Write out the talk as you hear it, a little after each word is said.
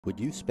Would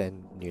you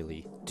spend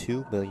nearly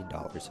 $2 million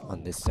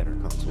on this center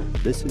console?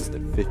 This is the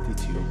 52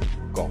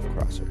 Golf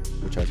Crosser,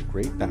 which has a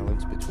great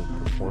balance between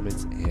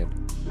performance and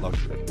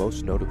luxury.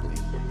 Most notably,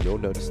 you'll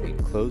notice the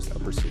enclosed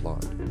upper salon.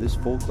 This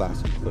full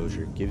glass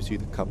enclosure gives you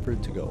the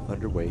comfort to go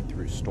underway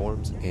through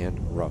storms and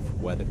rough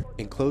weather.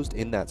 Enclosed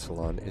in that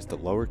salon is the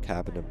lower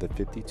cabin of the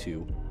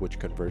 52, which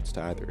converts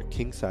to either a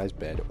king-size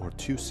bed or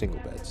two single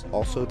beds.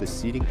 Also, the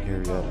seating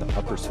area in the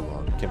upper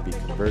salon can be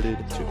converted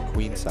to a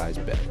queen-size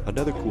bed.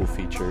 Another cool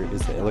feature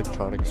is the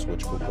electronic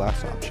switchable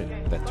glass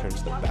option that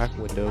turns the back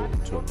window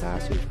into a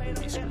massive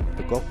movie screen.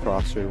 The Golf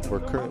Crosser we're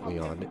currently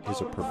on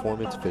is a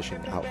performance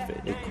fishing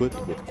outfit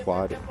equipped with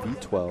quad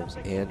V12s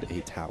and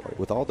a tower.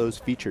 With all those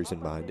features in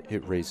mind,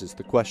 it raises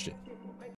the question,